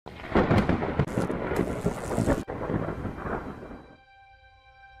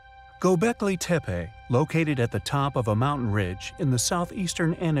Göbeklitepe, located at the top of a mountain ridge in the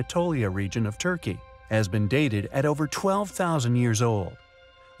southeastern Anatolia region of Turkey, has been dated at over 12,000 years old.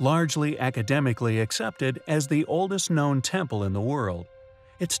 Largely academically accepted as the oldest known temple in the world,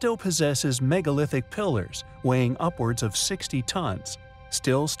 it still possesses megalithic pillars weighing upwards of 60 tons,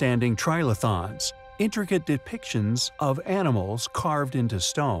 still standing trilithons, intricate depictions of animals carved into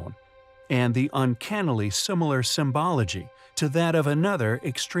stone, and the uncannily similar symbology to that of another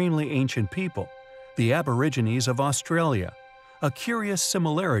extremely ancient people, the Aborigines of Australia, a curious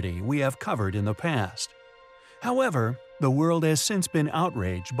similarity we have covered in the past. However, the world has since been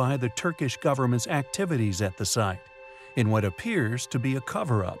outraged by the Turkish government's activities at the site, in what appears to be a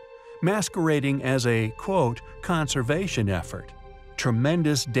cover-up, masquerading as a, quote, conservation effort.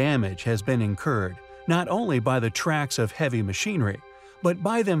 Tremendous damage has been incurred, not only by the tracks of heavy machinery, but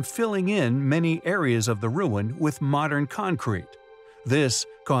by them filling in many areas of the ruin with modern concrete, this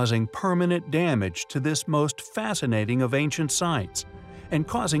causing permanent damage to this most fascinating of ancient sites, and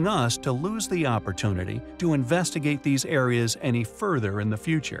causing us to lose the opportunity to investigate these areas any further in the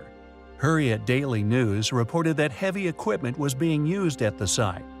future. Hurriyet Daily News reported that heavy equipment was being used at the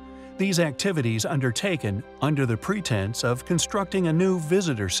site, these activities undertaken under the pretense of constructing a new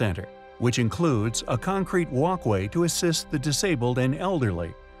visitor center, which includes a concrete walkway to assist the disabled and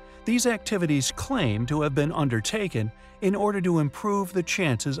elderly. These activities claim to have been undertaken in order to improve the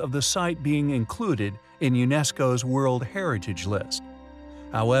chances of the site being included in UNESCO's World Heritage List.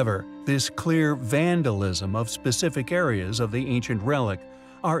 However, this clear vandalism of specific areas of the ancient relic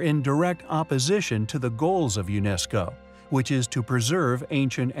are in direct opposition to the goals of UNESCO, which is to preserve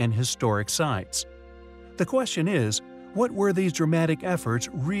ancient and historic sites. The question is, what were these dramatic efforts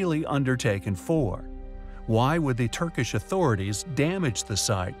really undertaken for? Why would the Turkish authorities damage the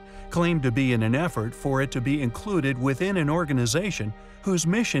site, claimed to be in an effort for it to be included within an organization whose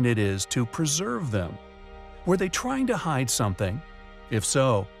mission it is to preserve them? Were they trying to hide something? If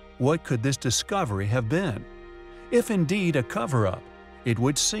so, what could this discovery have been? If indeed a cover-up, it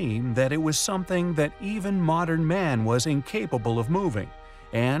would seem that it was something that even modern man was incapable of moving,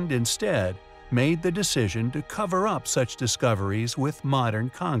 and instead made the decision to cover up such discoveries with modern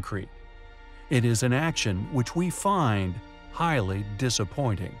concrete. It is an action which we find highly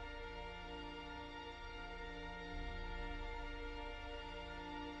disappointing.